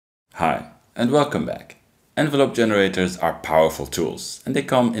Hi, and welcome back. Envelope generators are powerful tools, and they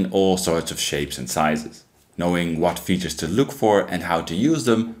come in all sorts of shapes and sizes. Knowing what features to look for and how to use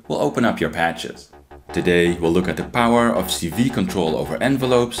them will open up your patches. Today we'll look at the power of CV control over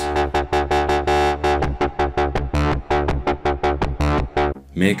envelopes,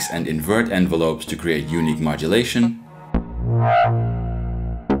 mix and invert envelopes to create unique modulation,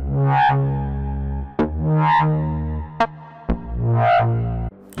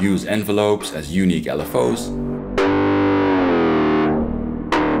 use envelopes as unique LFOs,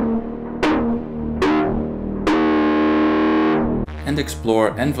 and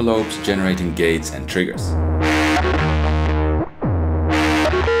explore envelopes generating gates and triggers.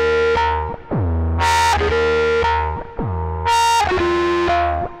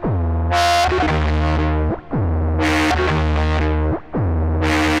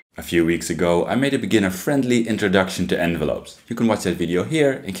 A few weeks ago, I made a beginner-friendly introduction to envelopes. You can watch that video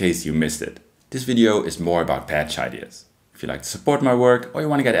here in case you missed it. This video is more about patch ideas. If you like to support my work or you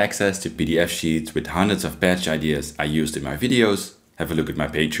want to get access to PDF sheets with hundreds of patch ideas I used in my videos, have a look at my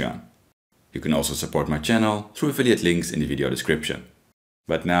Patreon. You can also support my channel through affiliate links in the video description.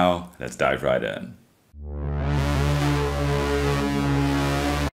 But now, let's dive right in.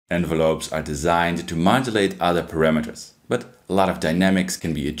 Envelopes are designed to modulate other parameters, but a lot of dynamics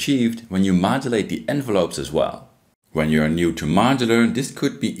can be achieved when you modulate the envelopes as well. When you are new to modular, this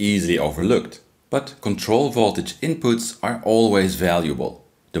could be easily overlooked, but control voltage inputs are always valuable.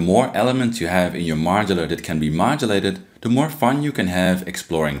 The more elements you have in your modular that can be modulated, the more fun you can have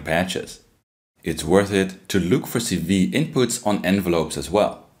exploring patches. It's worth it to look for CV inputs on envelopes as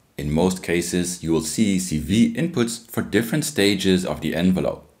well. In most cases, you will see CV inputs for different stages of the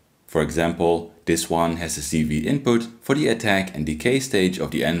envelope. For example, this one has a CV input for the attack and decay stage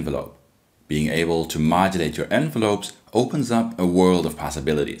of the envelope. Being able to modulate your envelopes opens up a world of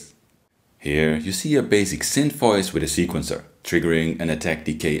possibilities. Here you see a basic synth voice with a sequencer, triggering an attack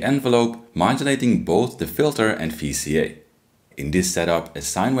decay envelope, modulating both the filter and VCA. In this setup, a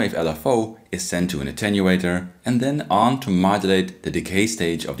sine wave LFO is sent to an attenuator and then on to modulate the decay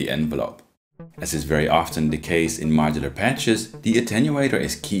stage of the envelope. As is very often the case in modular patches, the attenuator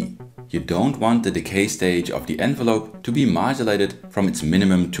is key. You don't want the decay stage of the envelope to be modulated from its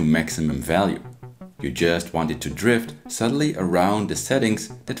minimum to maximum value. You just want it to drift subtly around the settings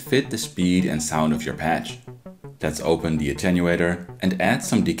that fit the speed and sound of your patch. Let's open the attenuator and add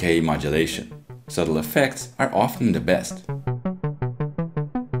some decay modulation. Subtle effects are often the best.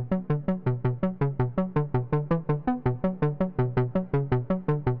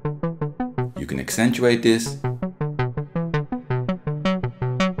 You can accentuate this,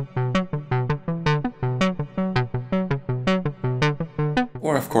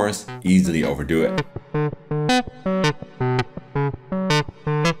 or of course, easily overdo it.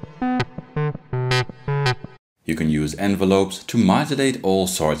 You can use envelopes to modulate all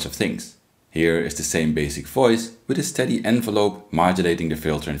sorts of things. Here is the same basic voice with a steady envelope modulating the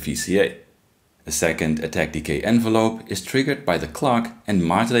filter and VCA. A second attack decay envelope is triggered by the clock and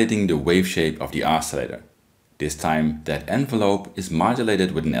modulating the wave shape of the oscillator. This time that envelope is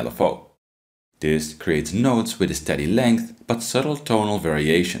modulated with an LFO. This creates notes with a steady length but subtle tonal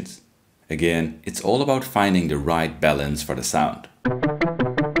variations. Again, it's all about finding the right balance for the sound.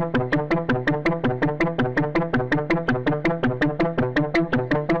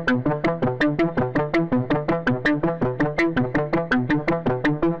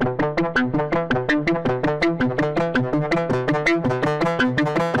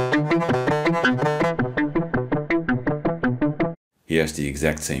 Here's the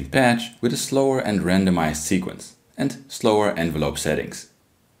exact same patch with a slower and randomized sequence and slower envelope settings.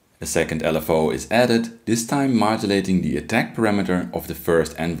 A second LFO is added, this time modulating the attack parameter of the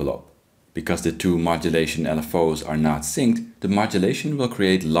first envelope. Because the two modulation LFOs are not synced, the modulation will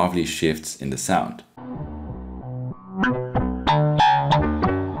create lovely shifts in the sound.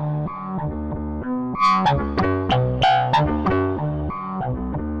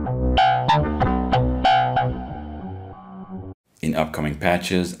 In upcoming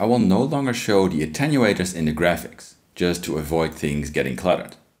patches, I will no longer show the attenuators in the graphics, just to avoid things getting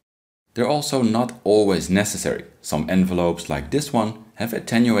cluttered. They're also not always necessary. Some envelopes like this one have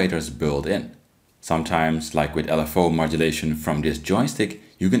attenuators built in. Sometimes, like with LFO modulation from this joystick,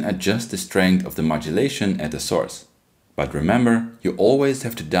 you can adjust the strength of the modulation at the source. But remember, you always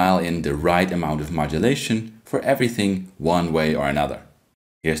have to dial in the right amount of modulation for everything one way or another.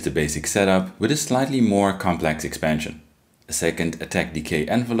 Here's the basic setup with a slightly more complex expansion. A second attack decay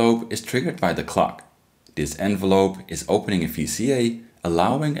envelope is triggered by the clock. This envelope is opening a VCA,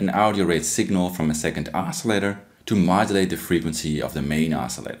 allowing an audio rate signal from a second oscillator to modulate the frequency of the main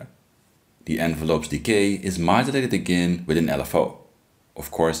oscillator. The envelope's decay is modulated again with an LFO.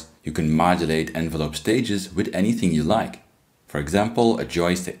 Of course, you can modulate envelope stages with anything you like. For example, a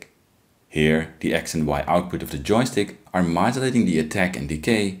joystick. Here, the X and Y output of the joystick are modulating the attack and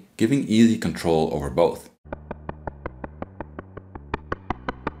decay, giving easy control over both.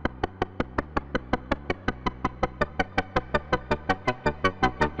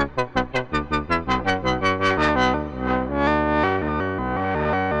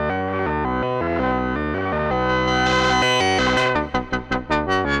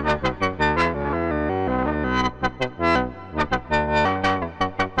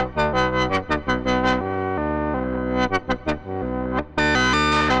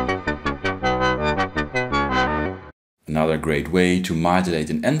 Another great way to modulate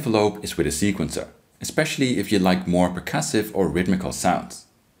an envelope is with a sequencer, especially if you like more percussive or rhythmical sounds.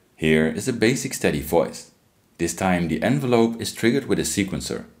 Here is a basic steady voice. This time the envelope is triggered with a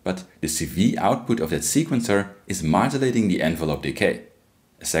sequencer, but the CV output of that sequencer is modulating the envelope decay.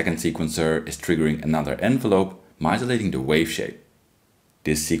 A second sequencer is triggering another envelope, modulating the wave shape.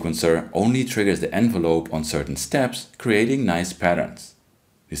 This sequencer only triggers the envelope on certain steps, creating nice patterns.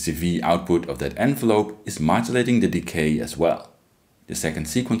 The CV output of that envelope is modulating the decay as well. The second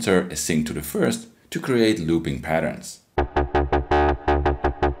sequencer is synced to the first to create looping patterns.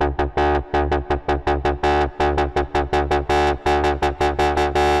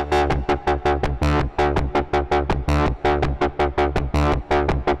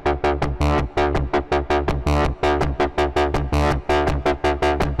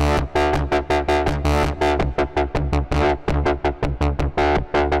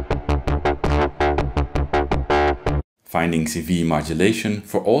 Finding CV modulation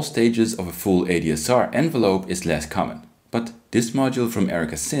for all stages of a full ADSR envelope is less common, but this module from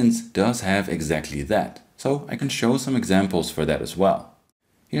Erica Synths does have exactly that, so I can show some examples for that as well.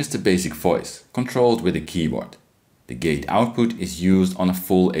 Here's the basic voice, controlled with a keyboard. The gate output is used on a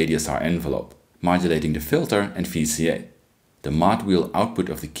full ADSR envelope, modulating the filter and VCA. The mod wheel output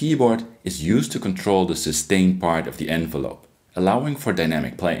of the keyboard is used to control the sustain part of the envelope, allowing for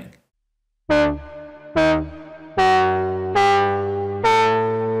dynamic playing.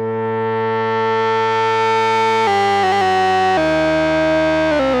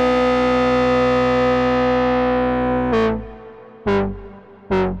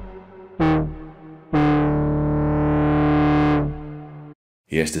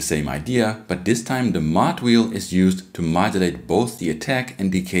 Here's the same idea, but this time the mod wheel is used to modulate both the attack and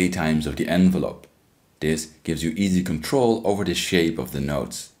decay times of the envelope. This gives you easy control over the shape of the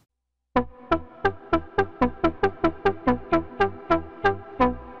notes.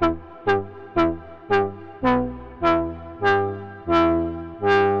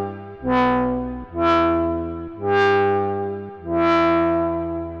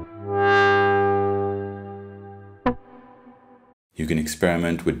 You can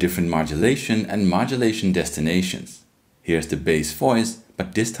experiment with different modulation and modulation destinations. Here's the bass voice,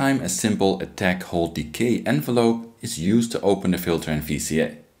 but this time a simple attack hold decay envelope is used to open the filter and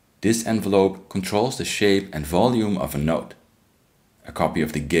VCA. This envelope controls the shape and volume of a note. A copy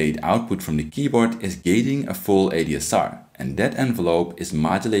of the gate output from the keyboard is gating a full ADSR, and that envelope is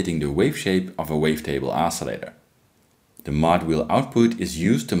modulating the wave shape of a wavetable oscillator. The mod wheel output is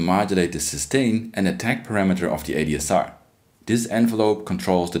used to modulate the sustain and attack parameter of the ADSR. This envelope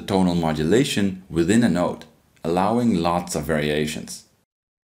controls the tonal modulation within a note, allowing lots of variations.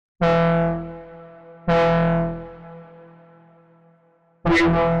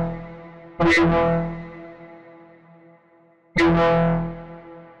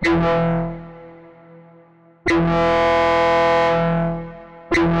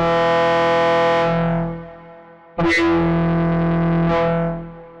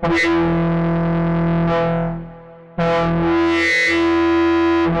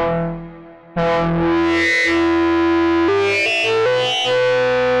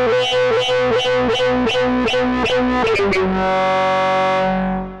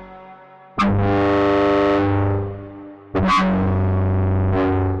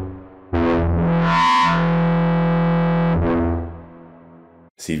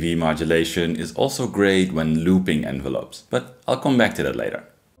 CV modulation is also great when looping envelopes, but I'll come back to that later.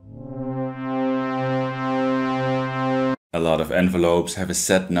 A lot of envelopes have a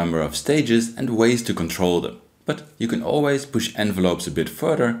set number of stages and ways to control them, but you can always push envelopes a bit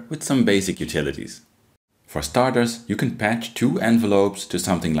further with some basic utilities. For starters, you can patch two envelopes to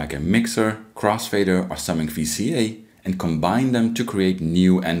something like a mixer, crossfader or summing VCA and combine them to create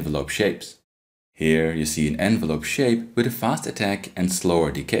new envelope shapes. Here you see an envelope shape with a fast attack and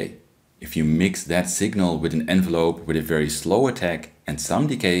slower decay. If you mix that signal with an envelope with a very slow attack and some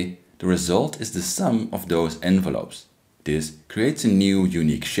decay, the result is the sum of those envelopes. This creates a new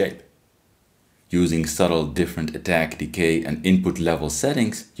unique shape. Using subtle different attack, decay and input level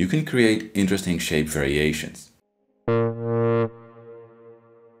settings, you can create interesting shape variations.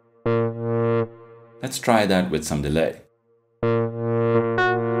 Let's try that with some delay.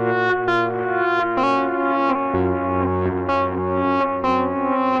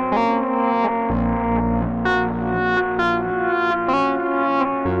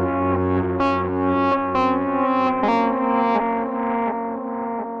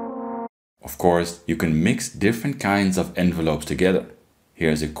 Of course, you can mix different kinds of envelopes together.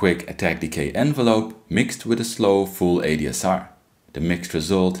 Here's a quick attack decay envelope mixed with a slow full ADSR. The mixed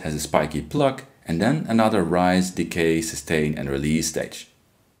result has a spiky pluck and then another rise, decay, sustain and release stage.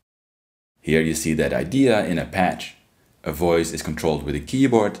 Here you see that idea in a patch. A voice is controlled with a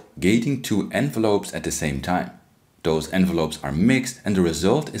keyboard, gating two envelopes at the same time. Those envelopes are mixed and the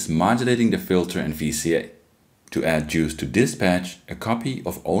result is modulating the filter and VCA. To add juice to this patch, a copy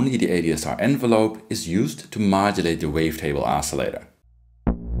of only the ADSR envelope is used to modulate the wavetable oscillator.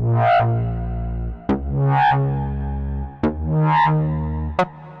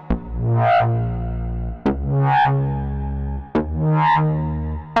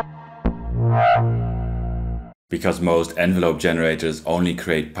 Because most envelope generators only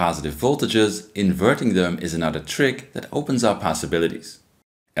create positive voltages, inverting them is another trick that opens up possibilities.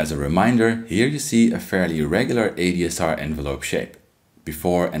 As a reminder, here you see a fairly regular ADSR envelope shape.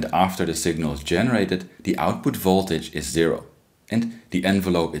 Before and after the signal is generated, the output voltage is 0, and the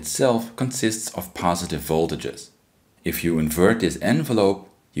envelope itself consists of positive voltages. If you invert this envelope,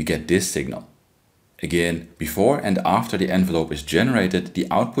 you get this signal. Again, before and after the envelope is generated, the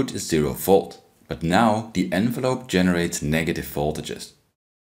output is 0 volt, but now the envelope generates negative voltages.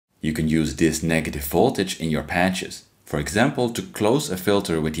 You can use this negative voltage in your patches. For example, to close a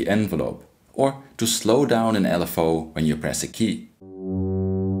filter with the envelope, or to slow down an LFO when you press a key.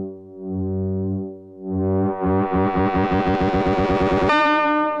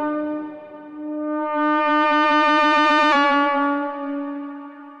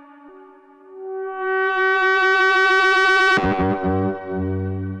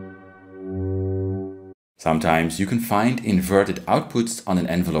 Sometimes you can find inverted outputs on an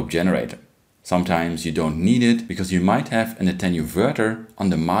envelope generator. Sometimes you don't need it because you might have an attenuverter on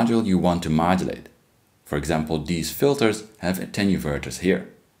the module you want to modulate. For example, these filters have attenuverters here.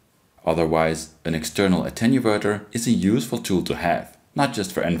 Otherwise, an external attenuverter is a useful tool to have, not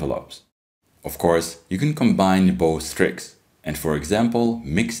just for envelopes. Of course, you can combine both tricks and, for example,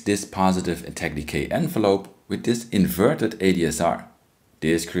 mix this positive attack decay envelope with this inverted ADSR.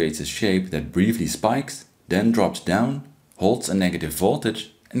 This creates a shape that briefly spikes, then drops down, holds a negative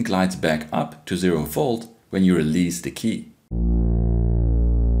voltage and glides back up to 0 volt when you release the key.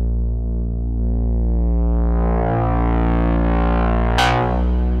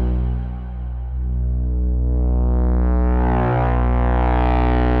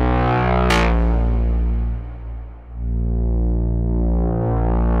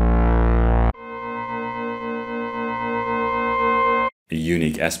 A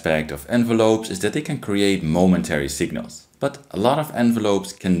unique aspect of envelopes is that they can create momentary signals, but a lot of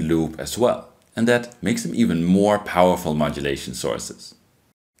envelopes can loop as well, and that makes them even more powerful modulation sources.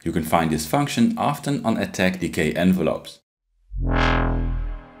 You can find this function often on attack decay envelopes.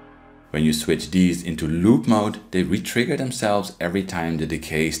 When you switch these into loop mode, they re-trigger themselves every time the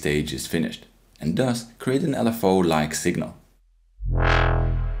decay stage is finished, and thus create an LFO-like signal.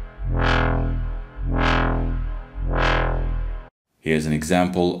 Here's an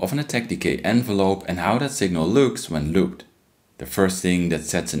example of an attack decay envelope and how that signal looks when looped. The first thing that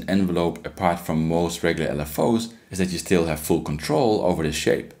sets an envelope apart from most regular LFOs is that you still have full control over the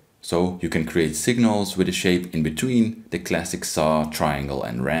shape. So you can create signals with a shape in between the classic saw, triangle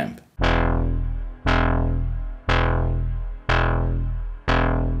and ramp.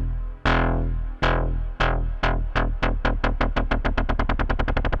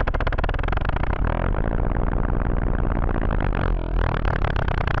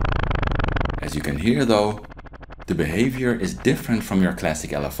 As you can hear though, the behavior is different from your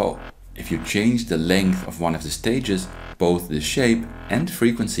classic LFO. If you change the length of one of the stages, both the shape and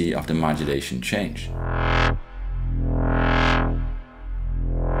frequency of the modulation change.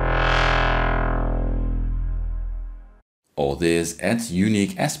 All this adds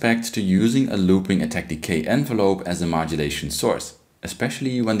unique aspects to using a looping attack decay envelope as a modulation source,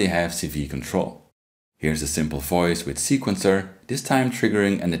 especially when they have CV control. Here's a simple voice with sequencer, this time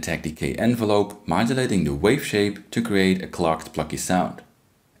triggering an attack decay envelope, modulating the wave shape to create a clocked plucky sound.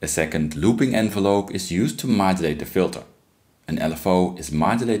 A second looping envelope is used to modulate the filter. An LFO is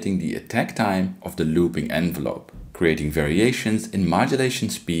modulating the attack time of the looping envelope, creating variations in modulation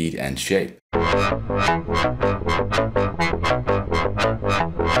speed and shape.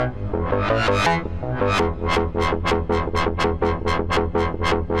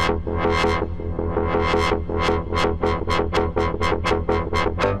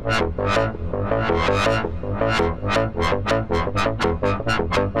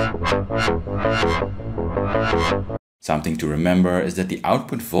 Something to remember is that the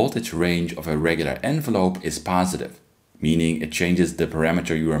output voltage range of a regular envelope is positive, meaning it changes the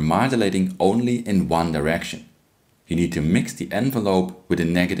parameter you are modulating only in one direction. You need to mix the envelope with a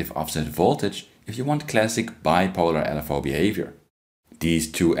negative offset voltage if you want classic bipolar LFO behavior.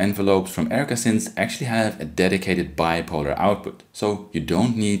 These two envelopes from Erica Synths actually have a dedicated bipolar output, so you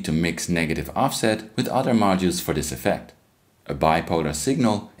don't need to mix negative offset with other modules for this effect. A bipolar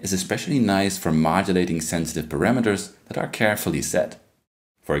signal is especially nice for modulating sensitive parameters that are carefully set.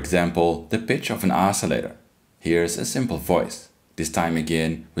 For example, the pitch of an oscillator. Here's a simple voice, this time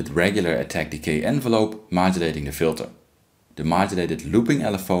again with regular attack decay envelope modulating the filter. The modulated looping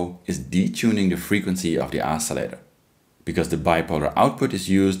LFO is detuning the frequency of the oscillator. Because the bipolar output is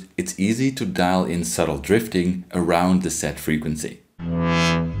used, it's easy to dial in subtle drifting around the set frequency.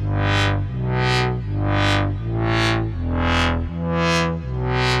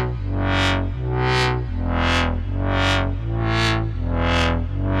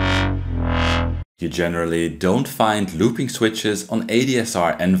 You generally don't find looping switches on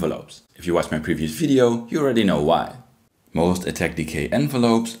ADSR envelopes. If you watched my previous video, you already know why. Most attack decay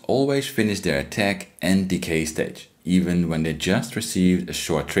envelopes always finish their attack and decay stage, even when they just received a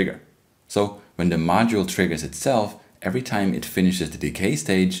short trigger. So when the module triggers itself, every time it finishes the decay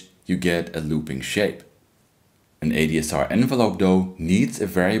stage, you get a looping shape. An ADSR envelope though needs a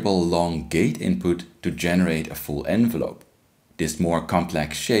variable long gate input to generate a full envelope. This more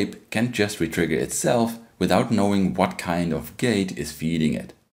complex shape can just retrigger itself without knowing what kind of gate is feeding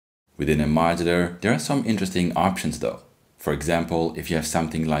it. Within a modular, there are some interesting options though. For example, if you have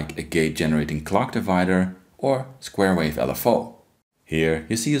something like a gate generating clock divider or square wave LFO. Here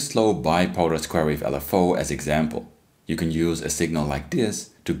you see a slow bipolar square wave LFO as example. You can use a signal like this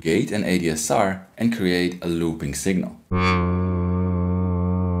to gate an ADSR and create a looping signal.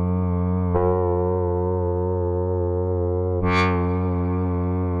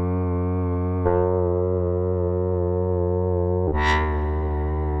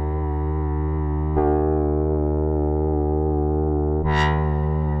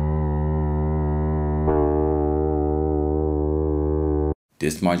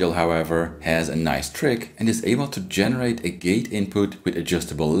 This module, however, has a nice trick and is able to generate a gate input with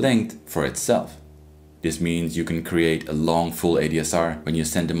adjustable length for itself. This means you can create a long full ADSR when you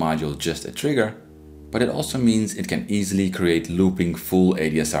send the module just a trigger, but it also means it can easily create looping full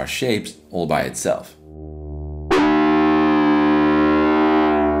ADSR shapes all by itself.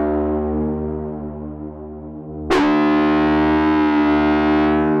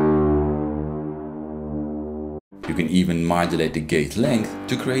 You can even modulate the gate length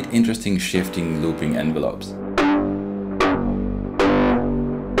to create interesting shifting looping envelopes.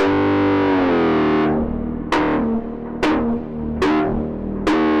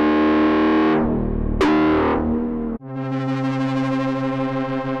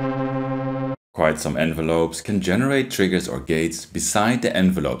 Quite some envelopes can generate triggers or gates beside the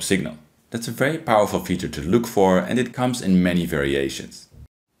envelope signal. That's a very powerful feature to look for, and it comes in many variations.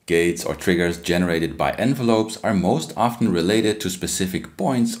 Gates or triggers generated by envelopes are most often related to specific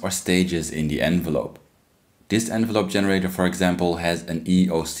points or stages in the envelope. This envelope generator, for example, has an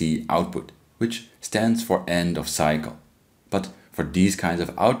EOC output, which stands for end of cycle. But for these kinds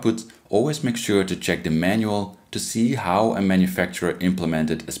of outputs, always make sure to check the manual to see how a manufacturer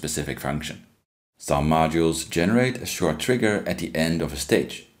implemented a specific function. Some modules generate a short trigger at the end of a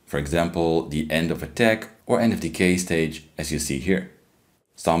stage, for example, the end of attack or end of decay stage, as you see here.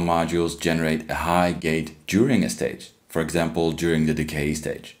 Some modules generate a high gate during a stage, for example during the decay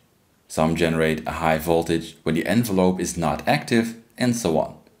stage. Some generate a high voltage when the envelope is not active, and so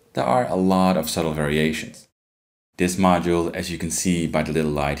on. There are a lot of subtle variations. This module, as you can see by the little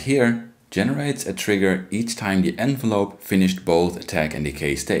light here, generates a trigger each time the envelope finished both attack and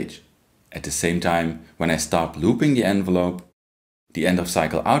decay stage. At the same time, when I stop looping the envelope, the end of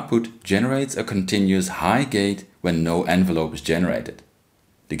cycle output generates a continuous high gate when no envelope is generated.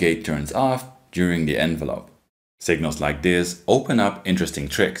 The gate turns off during the envelope. Signals like this open up interesting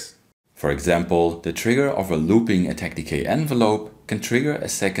tricks. For example, the trigger of a looping attack decay envelope can trigger a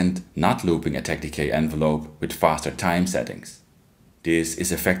second not looping attack decay envelope with faster time settings. This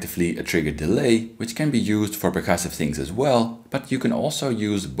is effectively a trigger delay, which can be used for percussive things as well, but you can also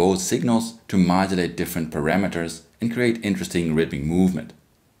use both signals to modulate different parameters and create interesting rhythmic movement.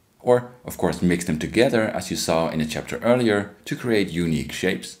 Or, of course, mix them together as you saw in a chapter earlier to create unique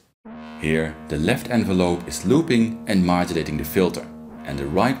shapes. Here, the left envelope is looping and modulating the filter, and the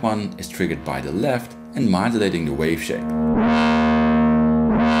right one is triggered by the left and modulating the wave shape.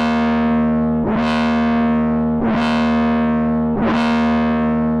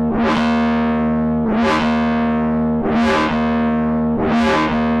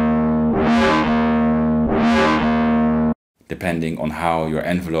 Depending on how your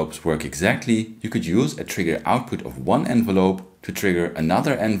envelopes work exactly, you could use a trigger output of one envelope to trigger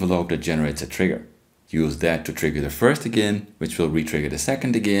another envelope that generates a trigger. Use that to trigger the first again, which will re-trigger the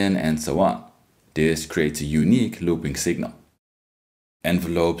second again, and so on. This creates a unique looping signal.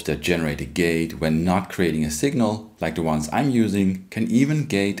 Envelopes that generate a gate when not creating a signal, like the ones I'm using, can even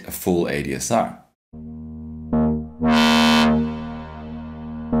gate a full ADSR.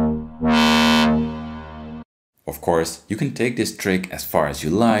 Of course, you can take this trick as far as you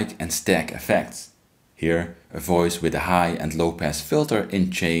like and stack effects. Here, a voice with a high and low pass filter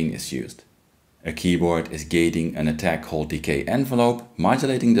in chain is used. A keyboard is gating an attack hold decay envelope,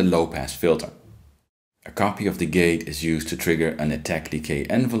 modulating the low pass filter. A copy of the gate is used to trigger an attack decay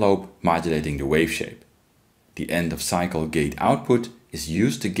envelope, modulating the wave shape. The end of cycle gate output is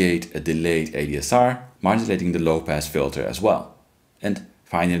used to gate a delayed ADSR, modulating the low pass filter as well. And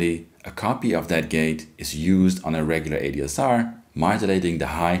finally, a copy of that gate is used on a regular ADSR, modulating the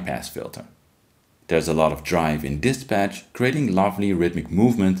high pass filter. There's a lot of drive in dispatch, creating lovely rhythmic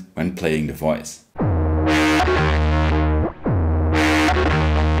movement when playing the voice.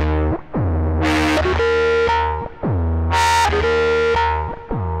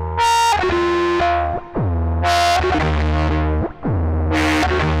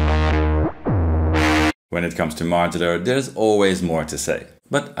 When it comes to modular, there's always more to say.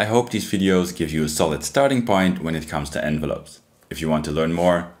 But I hope these videos give you a solid starting point when it comes to envelopes. If you want to learn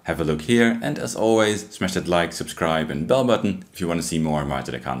more, have a look here, and as always, smash that like, subscribe and bell button if you want to see more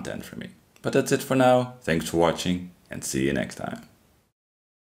modular content from me. But that's it for now, thanks for watching and see you next time.